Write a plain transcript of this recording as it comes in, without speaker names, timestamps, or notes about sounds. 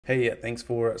Hey, thanks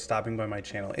for stopping by my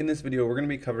channel. In this video, we're going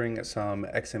to be covering some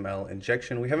XML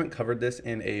injection. We haven't covered this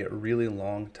in a really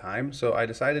long time, so I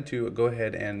decided to go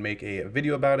ahead and make a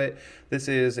video about it. This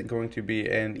is going to be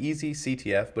an easy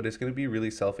CTF, but it's going to be really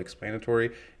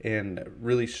self-explanatory and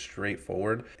really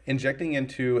straightforward. Injecting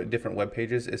into different web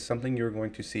pages is something you're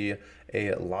going to see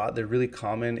a lot. They're really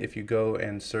common. If you go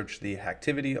and search the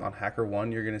hacktivity on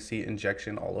HackerOne, you're going to see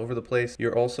injection all over the place.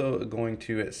 You're also going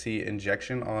to see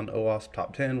injection on Owasp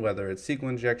top 10, whether it's SQL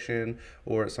injection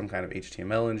or some kind of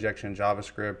HTML injection,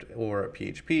 JavaScript or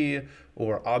PHP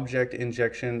or object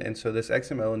injection. And so this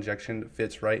XML injection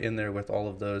fits right in there with all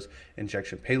of those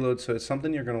injection payloads. So it's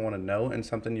something you're going to want to know and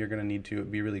something you're going to need to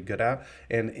be really good at.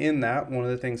 And in that, one of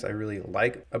the things I really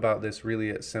like about this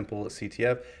really simple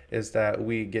CTF is that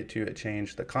we get to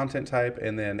change the content type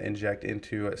and then inject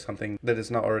into something that is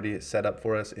not already set up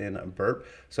for us in Burp.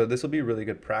 So this will be really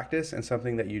good practice and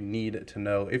something that you need to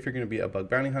know if you're going to be a bug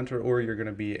bounty hunter or you're going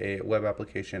to be a web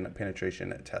application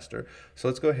penetration tester. So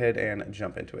let's go ahead and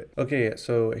jump into it. Okay,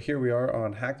 so here we are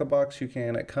on Hack the Box. You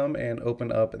can come and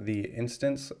open up the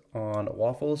instance on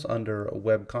Waffles under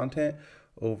web content.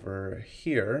 Over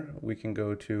here, we can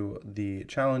go to the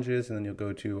challenges and then you'll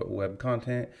go to web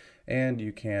content and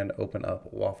you can open up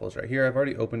Waffles right here. I've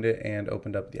already opened it and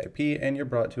opened up the IP and you're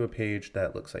brought to a page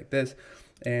that looks like this.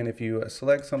 And if you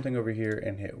select something over here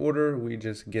and hit order, we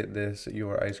just get this,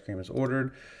 your ice cream is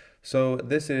ordered. So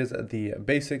this is the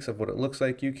basics of what it looks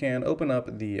like. You can open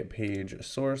up the page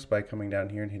source by coming down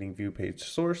here and hitting view page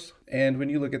source. And when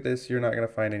you look at this, you're not going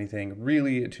to find anything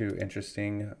really too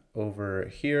interesting over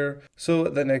here. So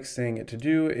the next thing to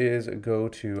do is go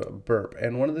to Burp.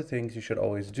 And one of the things you should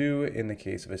always do in the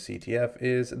case of a CTF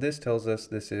is this tells us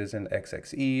this is an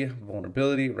XXE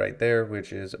vulnerability right there,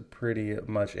 which is pretty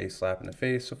much a slap in the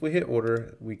face. So if we hit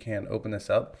order, we can open this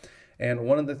up. And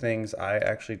one of the things I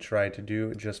actually tried to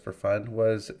do just for fun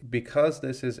was, because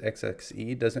this is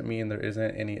XXE doesn't mean there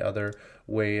isn't any other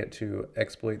way to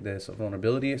exploit this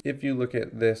vulnerability. If you look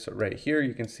at this right here,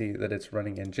 you can see that it's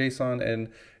running in JSON and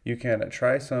you can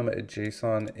try some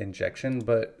JSON injection,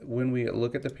 but when we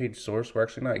look at the page source, we're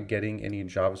actually not getting any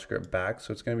JavaScript back.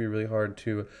 So it's going to be really hard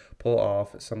to pull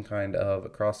off some kind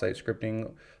of cross-site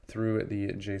scripting through the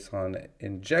JSON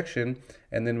injection.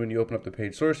 And then when you open up the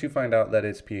page source, you find out that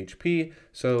it's PHP,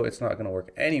 so it's not going to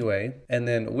work anyway. And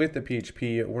then with the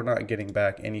PHP, we're not getting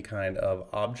back any kind of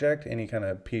object, any kind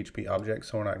of PHP object,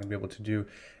 so we're not going to be able to do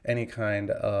any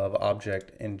kind of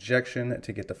object injection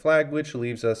to get the flag, which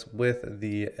leaves us with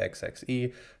the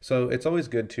XXE. So it's always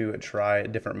good to try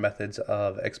different methods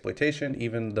of exploitation,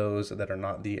 even those that are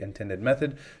not the intended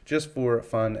method, just for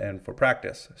fun and for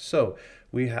practice. So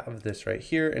we have this right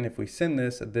here, and if we send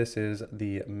this, this is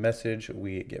the message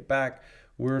we get back.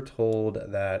 We're told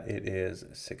that it is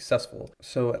successful.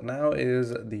 So now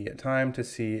is the time to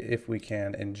see if we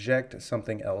can inject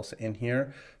something else in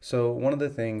here. So one of the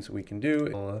things we can do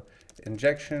is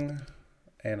injection,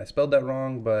 and I spelled that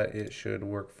wrong, but it should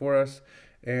work for us.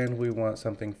 And we want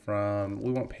something from,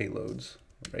 we want payloads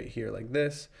right here like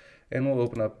this. And we'll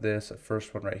open up this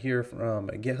first one right here from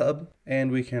GitHub. And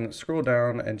we can scroll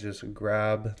down and just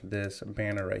grab this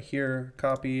banner right here,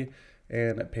 copy,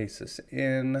 and paste this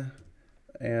in.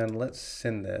 And let's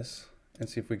send this and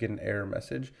see if we get an error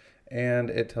message. And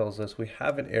it tells us we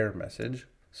have an error message.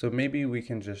 So maybe we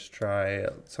can just try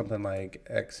something like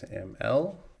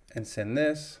XML and send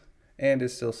this. And it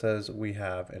still says we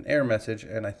have an error message.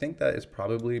 And I think that is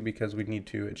probably because we need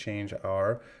to change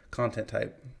our content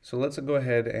type. So let's go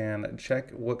ahead and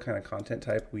check what kind of content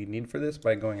type we need for this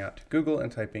by going out to Google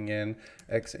and typing in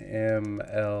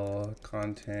XML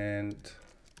content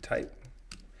type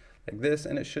like this,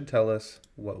 and it should tell us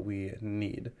what we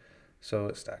need.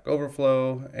 So Stack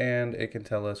Overflow, and it can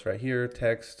tell us right here,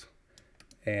 text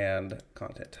and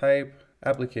content type,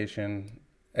 application,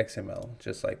 XML,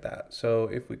 just like that. So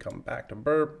if we come back to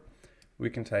Burp, we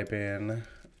can type in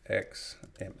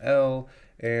XML,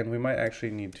 and we might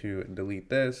actually need to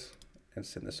delete this and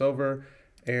send this over,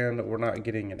 and we're not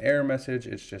getting an error message,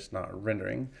 it's just not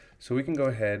rendering. So we can go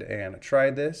ahead and try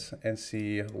this and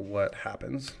see what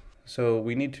happens. So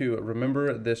we need to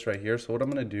remember this right here. So what I'm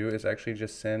going to do is actually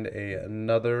just send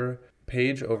another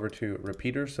page over to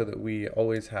repeater so that we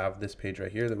always have this page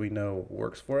right here that we know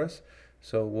works for us.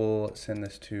 So we'll send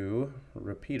this to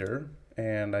repeater,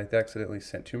 and I accidentally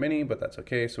sent too many, but that's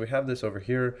okay. So we have this over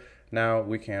here. Now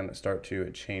we can start to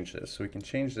change this. So we can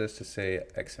change this to say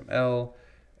XML,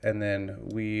 and then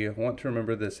we want to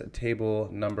remember this table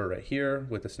number right here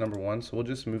with this number 1. So we'll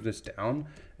just move this down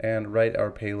and write our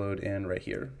payload in right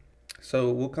here.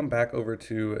 So we'll come back over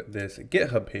to this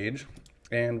GitHub page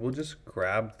And we'll just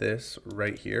grab this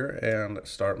right here and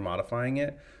start modifying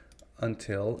it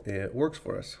until it works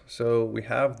for us. So we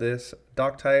have this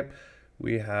doc type,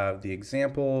 we have the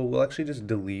example. We'll actually just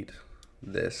delete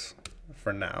this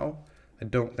for now. I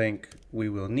don't think we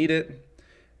will need it.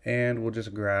 And we'll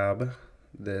just grab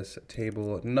this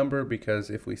table number, because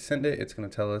if we send it, it's going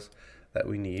to tell us that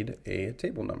we need a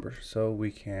table number. So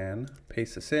we can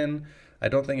paste this in. I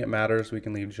don't think it matters. We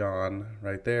can leave John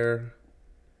right there.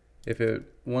 If it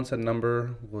wants a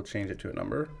number, we'll change it to a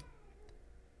number.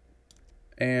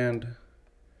 And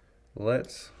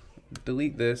let's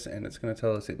delete this, and it's going to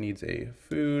tell us it needs a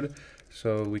food.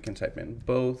 So we can type in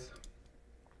both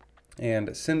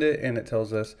and send it, and it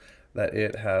tells us that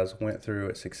it has went through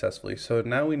it successfully. So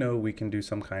now we know we can do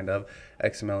some kind of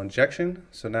XML injection.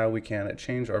 So now we can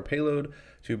change our payload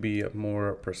to be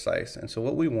more precise. And so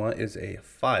what we want is a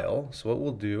file. So what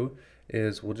we'll do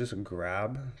is we'll just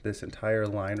grab this entire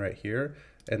line right here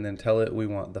and then tell it we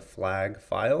want the flag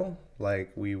file,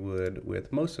 like we would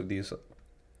with most of these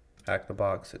Hack the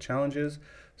Box challenges.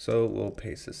 So we'll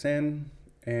paste this in,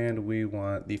 and we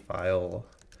want the file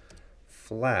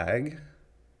flag,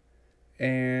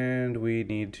 and we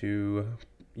need to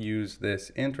use this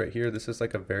int right here. This is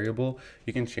like a variable.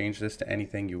 You can change this to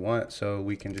anything you want. So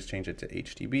we can just change it to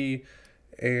HTB,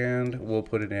 and we'll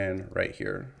put it in right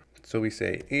here. So we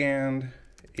say and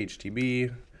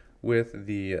HTB with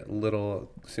the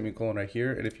little semicolon right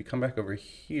here. And if you come back over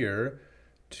here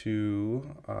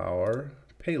to our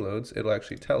payloads, it'll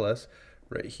actually tell us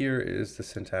right here is the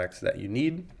syntax that you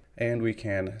need. And we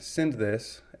can send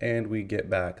this, and we get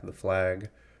back the flag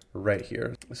right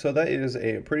here. So that is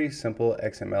a pretty simple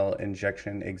XML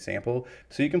injection example.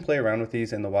 So you can play around with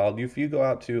these in the wild. If you go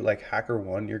out to like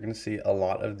HackerOne, you're going to see a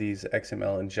lot of these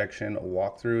XML injection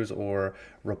walkthroughs or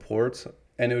reports,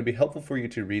 and it would be helpful for you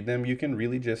to read them. You can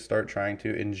really just start trying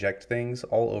to inject things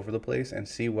all over the place and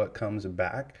see what comes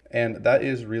back. And that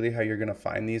is really how you're going to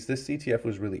find these. This CTF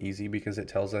was really easy because it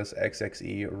tells us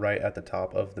XXE right at the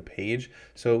top of the page.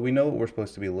 So we know what we're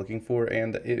supposed to be looking for,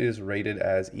 and it is rated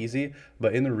as easy.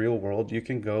 But in the real world, you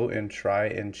can go and try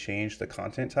and change the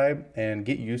content type and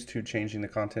get used to changing the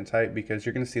content type, because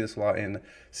you're going to see this a lot in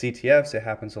CTFs. It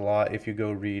happens a lot if you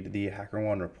go read the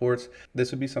HackerOne reports.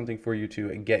 This would be something for you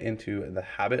to get into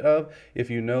the habit of, if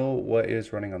you know what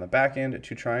is running on the back end,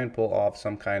 to try and pull off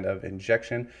some kind of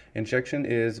injection. Injection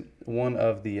is one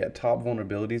of the top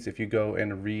vulnerabilities. If you go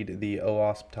and read the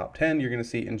OWASP top 10, you're going to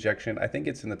see injection. I think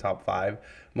it's in the top 5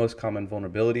 most common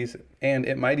vulnerabilities, and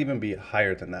it might even be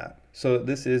higher than that. So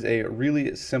this is a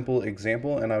really simple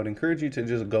example, and I would encourage you to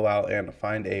just go out and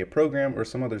find a program or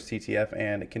some other CTF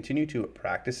and continue to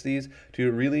practice these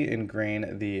to really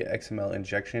ingrain the XML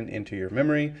injection into your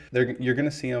memory. You're going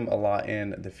to see them a lot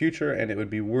in the future, and it would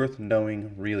be worth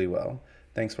knowing really well.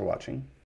 Thanks for watching.